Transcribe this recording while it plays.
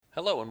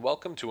Hello and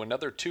welcome to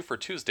another Two for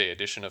Tuesday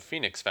edition of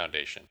Phoenix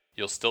Foundation.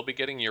 You'll still be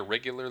getting your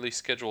regularly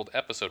scheduled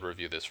episode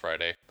review this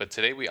Friday, but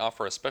today we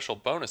offer a special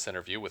bonus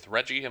interview with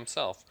Reggie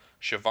himself,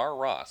 Shavar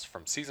Ross,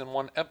 from Season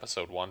 1,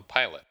 Episode 1,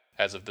 Pilot.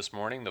 As of this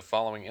morning, the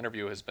following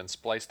interview has been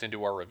spliced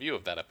into our review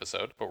of that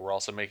episode, but we're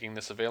also making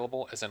this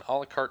available as an a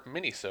la carte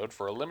mini-sode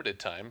for a limited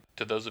time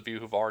to those of you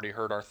who've already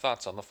heard our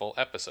thoughts on the full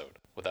episode.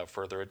 Without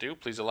further ado,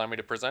 please allow me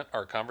to present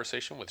our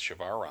conversation with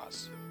Shavar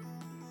Ross.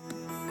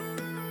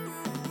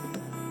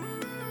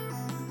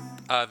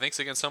 Thanks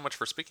again so much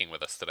for speaking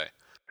with us today.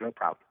 No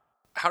problem.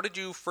 How did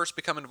you first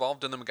become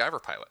involved in the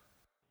MacGyver pilot?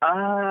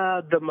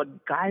 The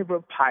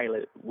MacGyver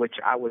pilot, which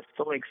I was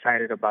so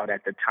excited about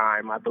at the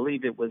time, I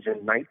believe it was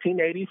in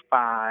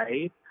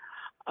 1985.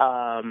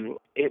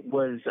 It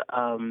was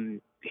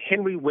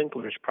Henry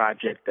Winkler's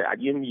project.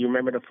 You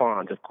remember the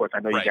Fonz, of course. I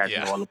know you guys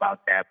know all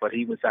about that, but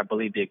he was, I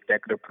believe, the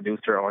executive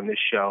producer on the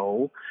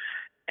show.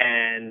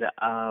 And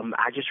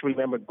I just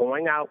remember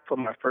going out for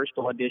my first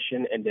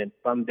audition, and then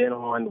from then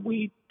on,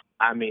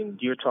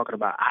 you're talking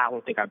about, I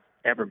don't think I've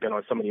ever been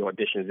on so many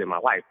auditions in my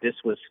life. This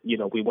was,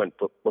 we went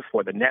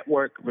before the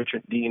network,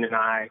 Richard Dean and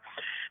I,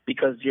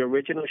 because the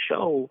original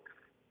show,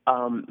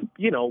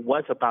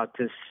 was about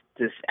this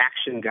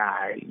action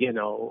guy,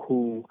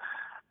 who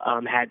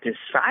had this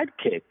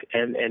sidekick.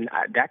 And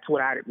that's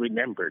what I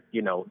remembered,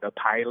 the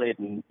pilot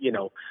and,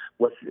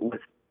 was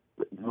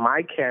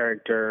my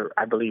character,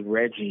 I believe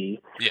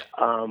Reggie,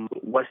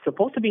 was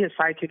supposed to be his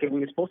sidekick, and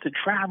we were supposed to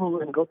travel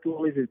and go through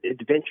all these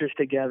adventures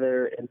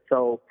together. And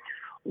so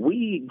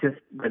we just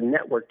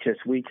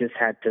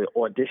had to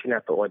audition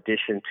after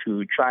audition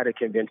to try to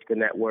convince the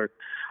network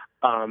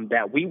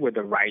that we were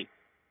the right,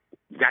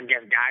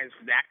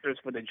 actors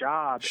for the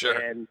job. Sure.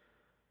 And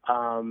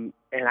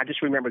I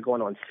just remember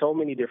going on so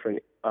many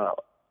different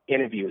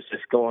interviews,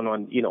 just going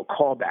on,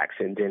 callbacks,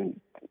 and then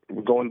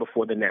going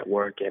before the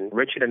network. And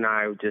Richard and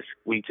I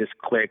we just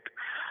clicked.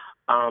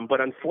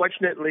 But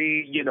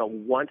unfortunately,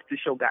 once the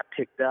show got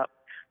picked up,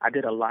 I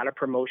did a lot of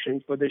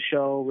promotion for the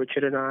show,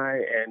 Richard and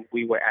I, and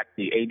we were at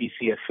the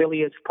ABC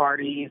affiliates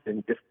parties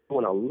and just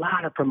doing a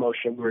lot of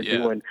promotion. We were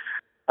doing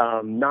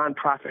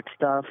nonprofit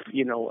stuff,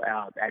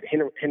 at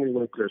Henry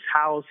Winkler's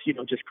house,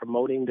 just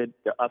promoting the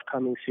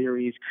upcoming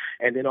series.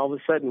 And then all of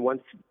a sudden,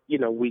 once,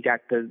 we got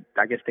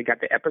they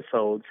got the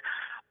episodes,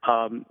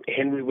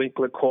 Henry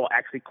Winkler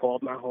actually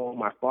called my home.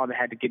 My father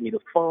had to give me the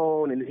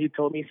phone, and he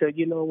told me, he said,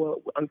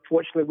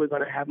 unfortunately, we're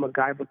going to have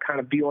MacGyver kind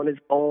of be on his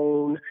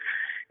own,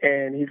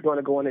 and he's going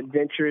to go on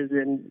adventures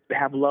and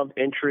have love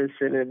interests,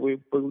 and we're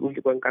going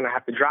to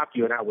have to drop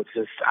you. And I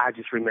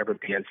just remember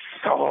being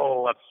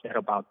so upset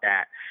about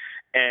that.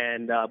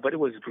 And but it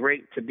was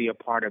great to be a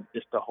part of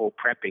just the whole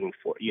prepping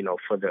for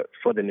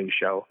the new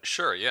show.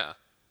 Sure, yeah.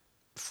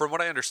 From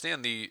what I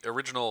understand, the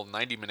original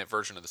 90-minute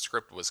version of the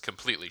script was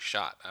completely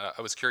shot.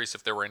 I was curious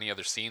if there were any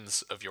other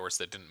scenes of yours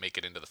that didn't make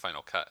it into the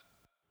final cut.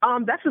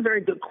 That's a very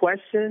good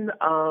question.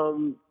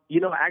 I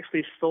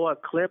actually saw a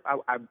clip.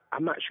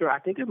 I'm not sure. I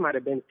think it might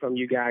have been from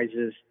you guys'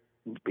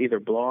 either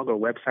blog or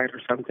website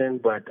or something,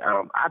 but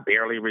I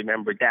barely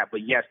remembered that.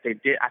 But yes, they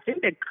did. I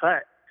think they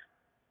cut.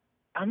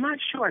 I'm not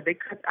sure. They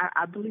cut.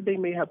 I believe they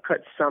may have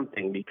cut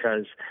something,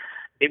 because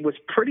it was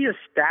pretty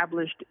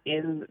established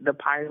in the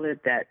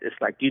pilot that it's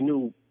like you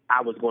knew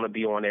I was going to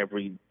be on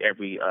every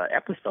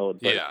episode,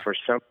 but for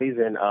some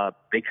reason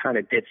they kind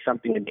of did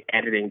something in the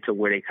editing to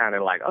where they kind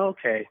of like,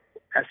 okay,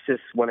 that's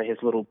just one of his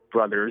little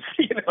brothers,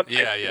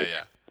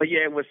 Yeah. But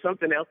yeah, it was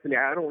something else in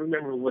there. I don't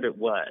remember what it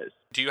was.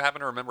 Do you happen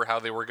to remember how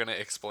they were going to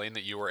explain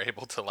that you were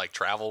able to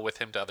travel with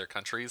him to other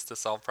countries to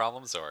solve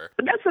problems, or?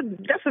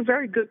 That's a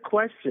very good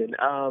question.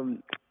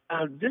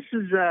 This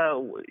is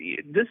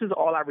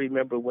all I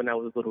remember when I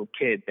was a little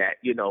kid, that,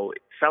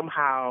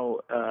 somehow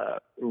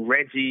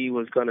Reggie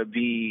was going to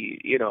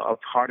be, a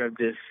part of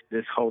this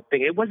whole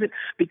thing. It wasn't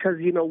because,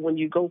 when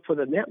you go for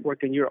the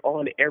network and you're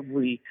on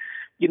every,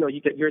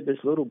 you're this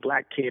little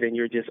black kid and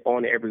you're just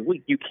on every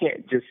week. You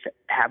can't just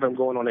have him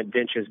going on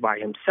adventures by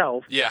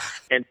himself. Yeah.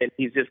 And then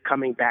he's just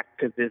coming back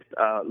to this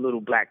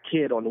little black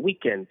kid on the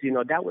weekends.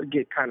 That would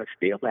get kind of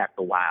stale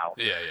after a while.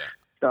 Yeah.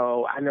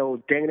 So I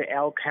know Dana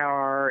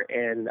Elcar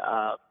and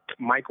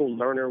Michael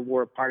Lerner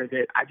were a part of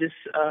it. I just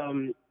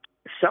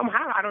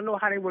somehow, I don't know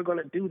how they were going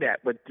to do that,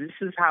 but this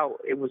is how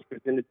it was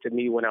presented to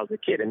me when I was a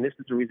kid, and this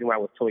is the reason why I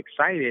was so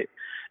excited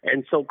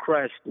and so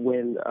crushed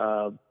when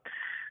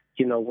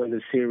when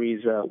the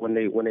series when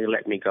they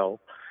let me go.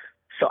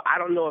 So I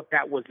don't know if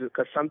that was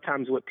because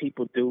sometimes what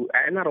people do,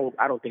 and I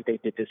don't think they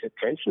did this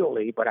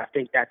intentionally, but I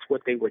think that's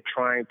what they were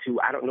trying to.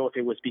 I don't know if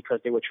it was because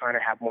they were trying to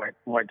have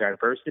more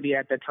diversity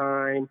at the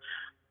time,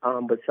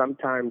 but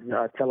sometimes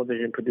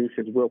television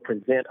producers will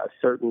present a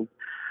certain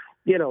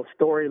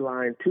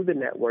storyline to the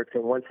networks,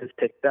 and once it's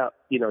picked up,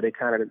 they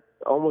kind of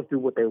almost do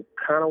what they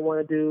kind of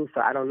want to do. So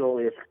I don't know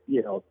if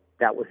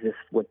that was just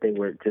what they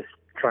were just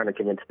trying to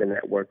convince the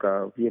network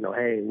of,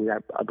 hey, we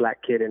got a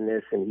black kid in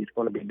this and he's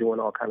going to be doing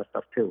all kind of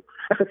stuff too.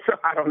 So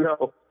I don't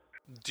know.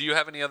 Do you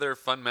have any other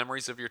fun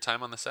memories of your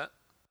time on the set?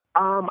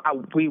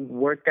 We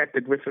worked at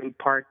the Griffin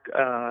Park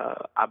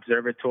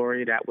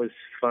Observatory. That was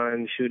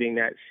fun shooting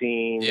that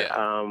scene.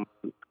 Yeah.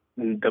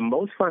 The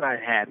most fun I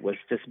had was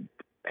just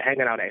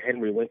hanging out at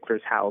Henry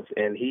Winkler's house,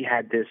 and he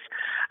had this.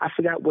 I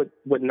forgot what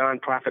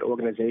nonprofit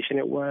organization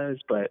it was,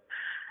 but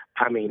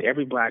I mean,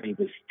 everybody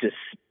was just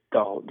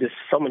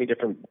so many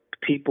different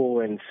people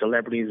and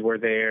celebrities were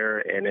there,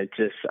 and it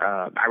just.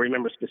 I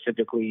remember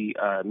specifically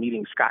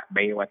meeting Scott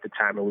Baio at the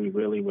time, and we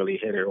really, really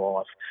hit it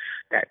off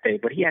that day.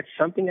 But he had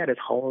something at his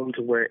home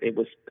to where it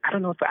was. I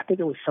don't know if I think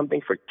it was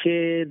something for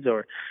kids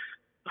or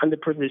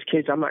underprivileged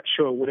kids. I'm not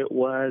sure what it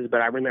was,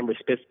 but I remember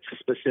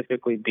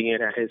specifically being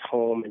at his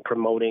home and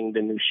promoting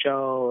the new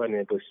show, and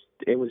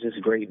it was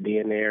just great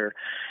being there.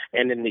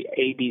 And then the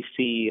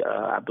ABC,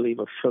 I believe,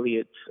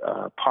 affiliates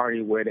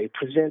party where they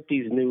present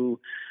these new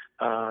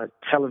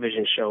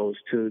television shows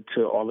to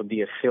all of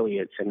the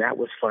affiliates, and that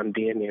was fun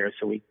being there.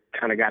 So we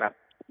kind of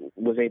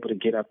was able to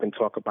get up and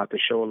talk about the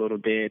show a little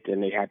bit,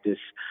 and they had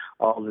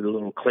all the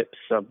little clips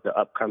of the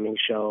upcoming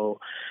show.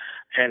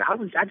 And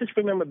I just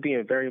remember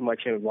being very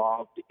much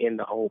involved in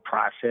the whole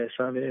process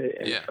of it.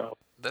 And yeah, so,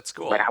 that's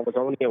cool. But I was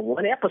only in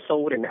one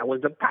episode, and that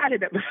was the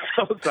pilot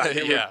episode. So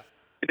yeah.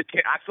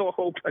 I saw a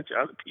whole bunch of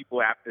other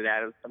people after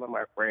that, some of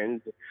my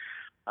friends.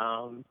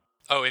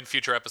 In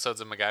future episodes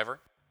of MacGyver?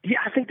 Yeah,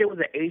 I think there was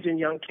an Asian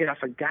young kid. I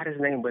forgot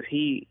his name, but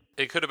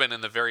It could have been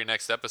in the very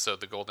next episode,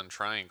 The Golden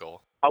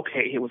Triangle.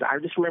 Okay, I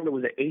just remember it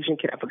was an Asian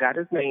kid. I forgot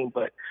his name,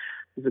 but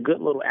he's a good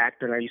little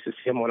actor, and I used to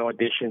see him on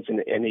auditions,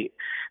 and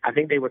I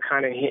think they were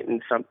kind of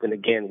hinting something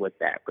again with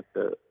that. But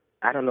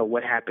I don't know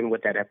what happened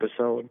with that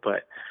episode,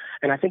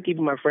 and I think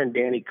even my friend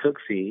Danny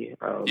Cooksey.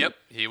 Yep,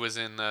 he was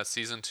in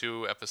season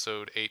 2,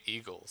 episode 8,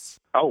 Eagles.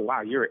 Oh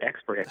wow, you're an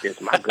expert at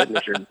this. My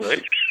goodness, you're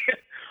good.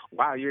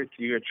 Wow, you're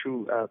a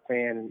true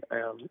fan,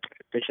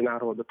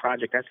 aficionado of the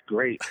project. That's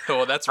great.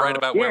 Well, that's right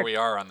about where we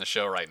are on the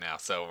show right now.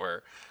 So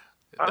we're.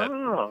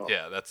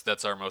 Yeah,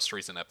 that's our most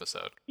recent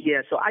episode.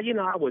 Yeah, so I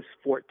was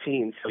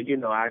 14, so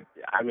I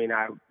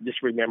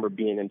just remember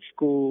being in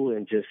school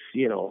and just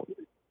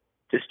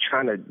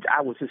trying to.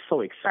 I was just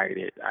so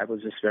excited. I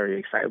was just very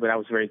excited, but I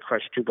was very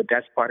crushed too. But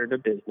that's part of the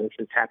business.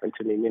 It's happened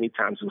to me many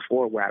times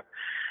before, where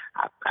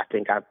I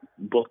think I've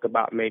booked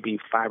about maybe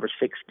 5 or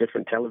 6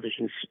 different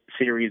television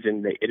series,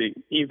 and it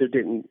either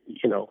didn't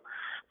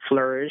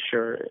flourish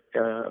or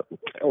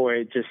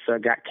it just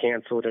got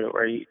canceled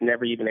or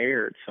never even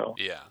aired. So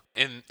yeah,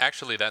 and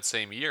actually that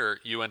same year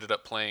you ended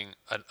up playing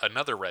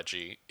another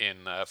Reggie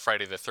in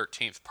Friday the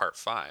 13th Part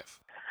 5.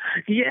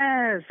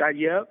 Yes, I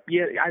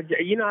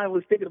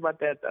was thinking about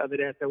that the other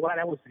day. I said,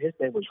 wow, his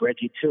name was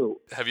Reggie too.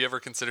 Have you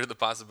ever considered the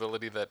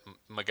possibility that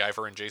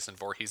MacGyver and Jason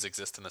Voorhees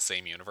exist in the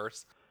same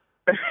universe?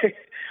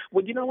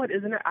 Well, you know what,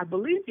 isn't it? I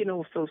believe,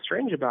 what's so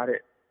strange about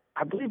it,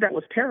 I believe that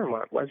was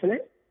Paramount, wasn't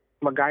it?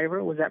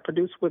 MacGyver, was that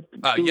produced with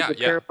Paramount?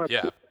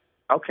 Yeah.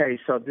 Okay,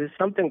 so there's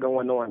something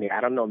going on there.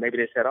 I don't know. Maybe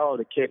they said,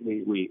 the kid,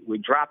 we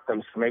dropped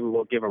him, so maybe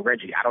we'll give him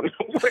Reggie. I don't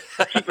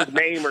know. Keep his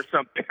name or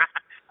something.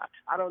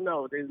 I don't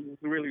know.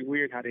 It's really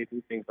weird how they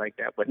do things like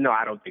that. But no,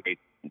 I don't think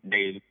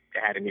they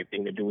had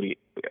anything to do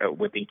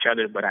with each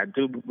other. But I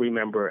do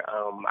remember,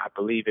 I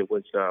believe it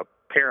was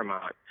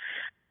Paramount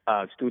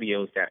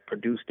Studios that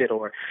produced it,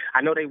 or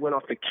I know they went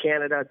off to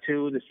Canada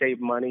too to save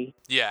money.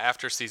 Yeah,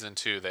 after season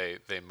 2, they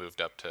moved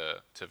up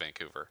to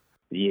Vancouver.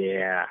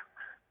 Yeah,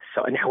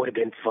 so and that would have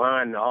been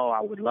fun. Oh,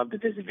 I would love to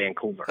visit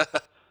Vancouver.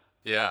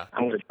 Yeah,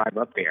 I'm going to drive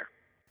up there.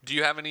 Do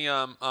you have any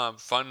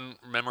fun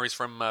memories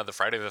from the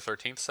Friday the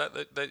 13th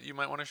set that you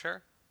might want to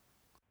share?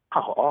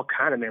 Oh, all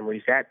kind of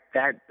memories.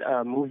 That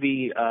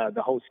movie,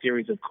 the whole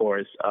series, of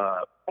course,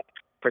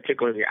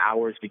 particularly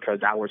Hours,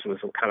 because Hours was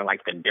kind of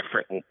like the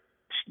different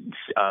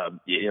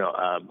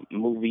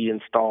movie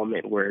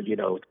installment where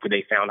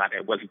they found out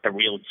it wasn't the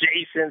real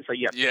Jason, so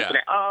you have people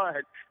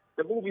that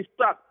the movie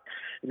sucked,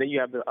 and then you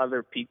have the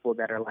other people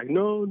that are like,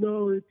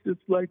 no, it's just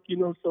like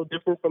so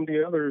different from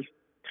the others.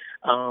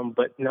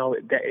 But no,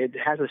 it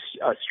has a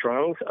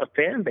strong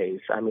fan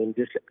base. I mean,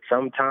 just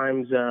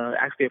sometimes,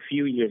 actually a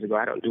few years ago,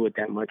 I don't do it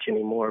that much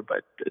anymore,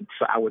 but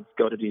so I would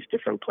go to these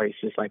different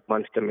places like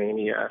Monster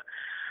Mania.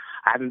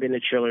 I haven't been to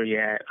Chiller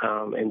yet,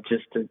 and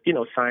just to,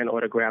 sign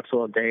autographs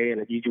all day,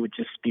 and you would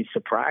just be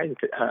surprised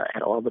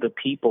at all of the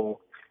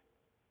people,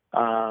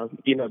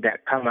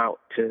 that come out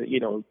to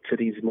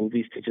these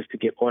movies to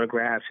get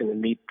autographs and to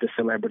meet the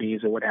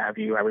celebrities or what have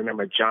you. I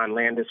remember John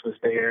Landis was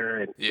there,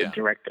 and the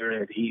director,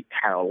 and he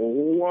had a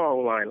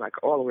long line,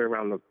 like all the way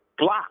around the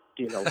block,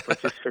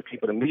 for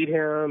people to meet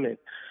him. And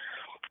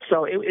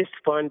so it's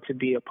fun to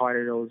be a part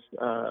of those,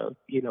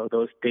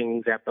 those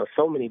things after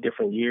so many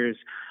different years.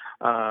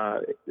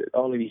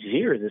 All of these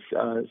years,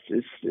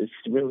 it's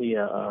really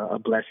a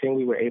blessing.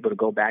 We were able to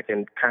go back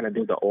and kind of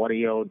do the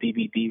audio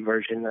DVD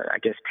version. I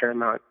guess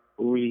Paramount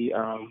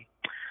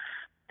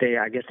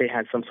they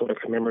had some sort of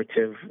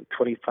commemorative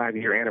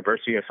 25-year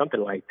anniversary or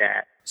something like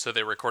that. So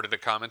they recorded a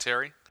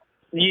commentary?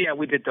 Yeah,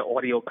 we did the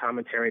audio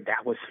commentary.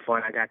 That was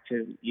fun. I got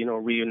to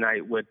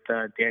reunite with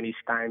Danny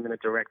Steinman, the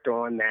director,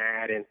 on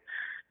that, and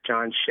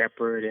John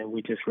Shepard, and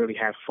we just really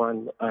have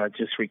fun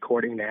just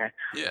recording that.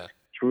 Yeah.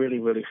 It's really,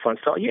 really fun.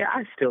 So, yeah,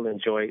 I still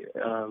enjoy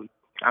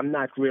I'm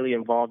not really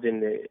involved in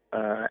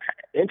the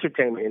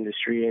entertainment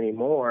industry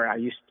anymore. I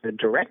used to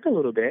direct a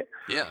little bit.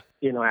 Yeah.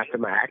 You know, after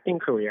my acting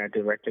career, I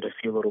directed a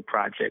few little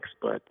projects,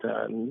 but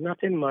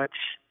nothing much.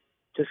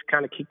 Just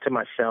kind of keep to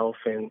myself,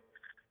 and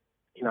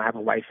you know, I have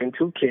a wife and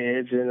 2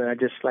 kids, and I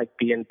just like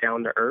being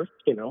down to earth.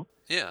 You know.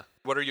 Yeah.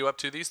 What are you up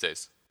to these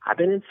days? I've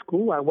been in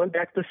school. I went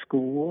back to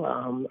school.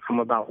 I'm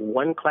about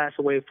 1 class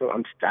away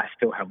from. I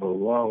still have a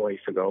long ways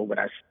to go, but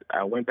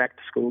I went back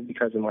to school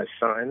because of my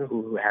son,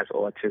 who has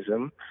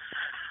autism,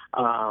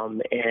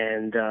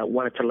 and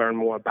wanted to learn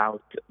more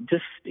about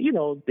just the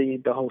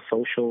whole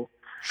social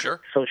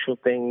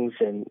things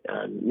and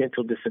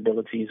mental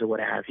disabilities or what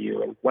have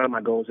you. And one of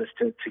my goals is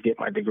to get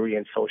my degree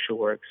in social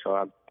work. So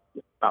I'm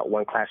about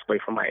 1 class away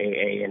from my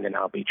AA, and then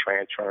I'll be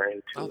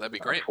transferring to that'd be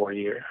great.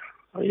 4-year.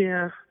 Oh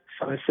yeah.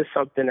 So it's just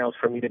something else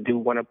for me to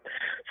do.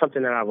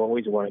 Something that I've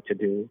always wanted to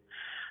do,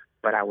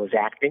 but I was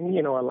acting,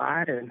 a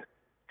lot, and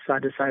so I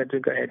decided to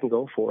go ahead and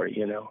go for it.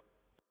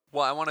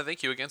 Well, I want to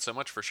thank you again so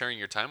much for sharing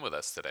your time with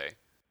us today.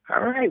 All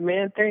right,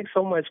 man. Thanks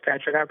so much,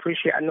 Patrick. I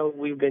appreciate it. I know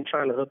we've been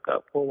trying to hook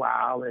up for a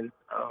while, and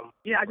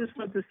I just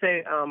want to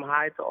say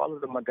hi to all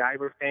of the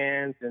MacGyver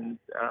fans and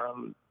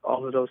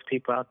all of those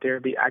people out there.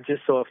 I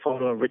just saw a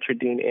photo of Richard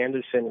Dean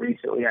Anderson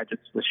recently. I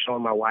just was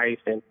showing my wife,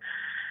 and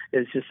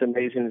it's just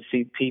amazing to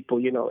see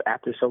people,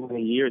 after so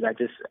many years. I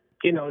just,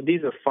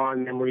 these are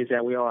fond memories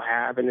that we all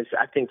have. And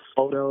I think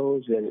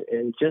photos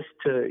and just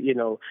to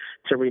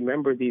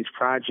remember these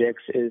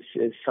projects is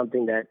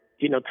something that,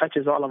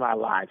 touches all of our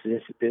lives.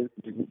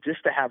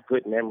 Just to have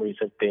good memories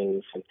of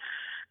things. And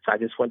so I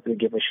just wanted to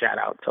give a shout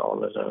out to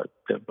all of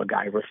the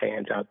MacGyver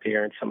fans out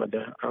there and some of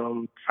the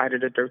Friday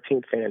the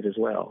 13th fans as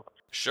well.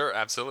 Sure,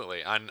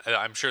 absolutely.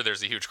 I'm sure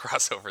there's a huge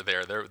crossover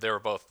there. They were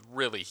both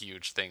really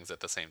huge things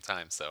at the same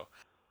time, so...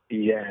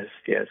 Yes,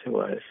 it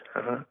was.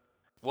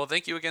 Well,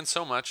 thank you again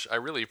so much. I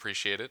really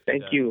appreciate it.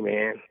 Thank you,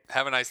 man.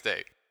 Have a nice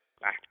day.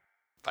 Bye.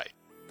 Bye.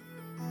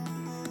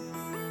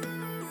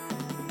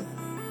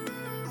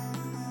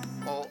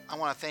 Well, I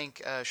want to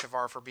thank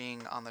Shavar for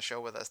being on the show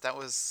with us. That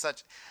was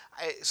such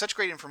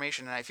great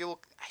information, and I feel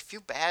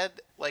bad,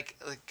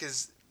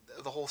 because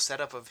the whole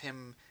setup of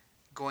him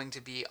going to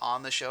be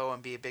on the show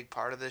and be a big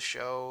part of this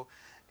show,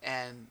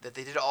 and that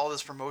they did all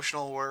this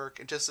promotional work,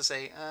 and just to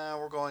say,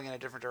 we're going in a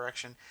different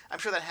direction. I'm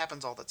sure that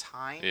happens all the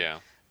time.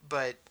 Yeah.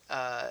 But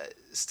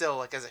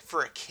still,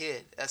 for a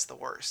kid, that's the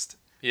worst.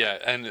 Yeah,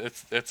 and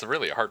it's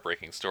really a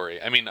heartbreaking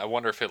story. I mean, I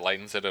wonder if it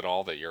lightens it at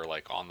all that you're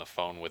on the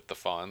phone with the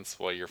Fonz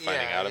while you're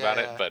finding out about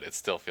it, but it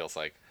still feels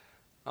like,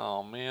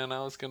 oh man,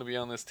 I was going to be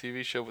on this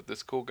TV show with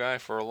this cool guy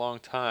for a long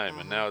time,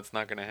 and now it's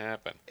not going to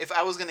happen. If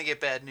I was going to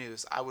get bad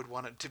news, I would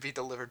want it to be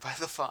delivered by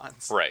the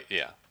Fonz. Right,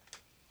 yeah.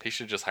 He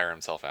should just hire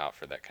himself out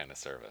for that kind of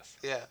service.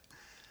 Yeah.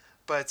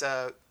 But,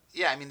 I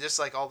mean, just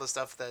all the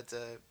stuff that,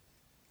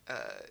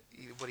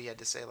 what he had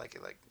to say,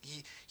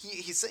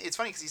 it's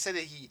funny because he said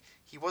that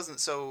he wasn't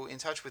so in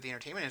touch with the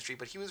entertainment industry,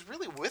 but he was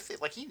really with it.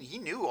 He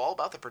knew all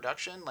about the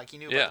production. He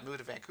knew about the move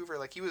to Vancouver.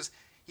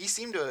 He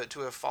seemed to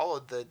have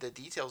followed the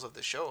details of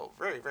the show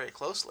very, very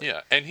closely.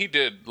 Yeah, and he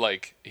did,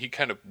 he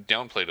kind of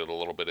downplayed it a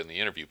little bit in the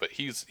interview, but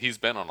he's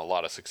been on a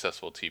lot of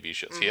successful TV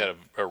shows. Mm-hmm. He had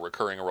a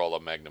recurring role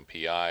on Magnum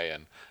P.I.,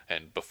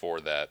 and before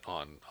that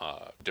on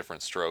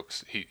Different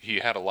Strokes. He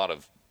had a lot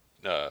of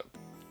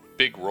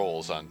big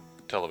roles on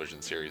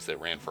television series that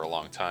ran for a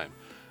long time,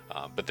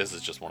 but this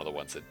is just one of the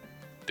ones that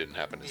didn't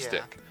happen to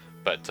stick.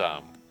 But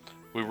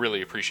we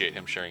really appreciate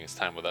him sharing his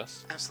time with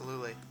us.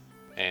 Absolutely.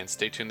 And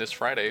stay tuned this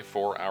Friday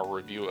for our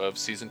review of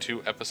Season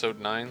 2, Episode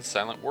 9,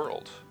 Silent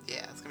World.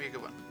 Yeah, it's going to be a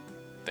good one.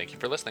 Thank you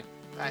for listening.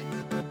 Bye.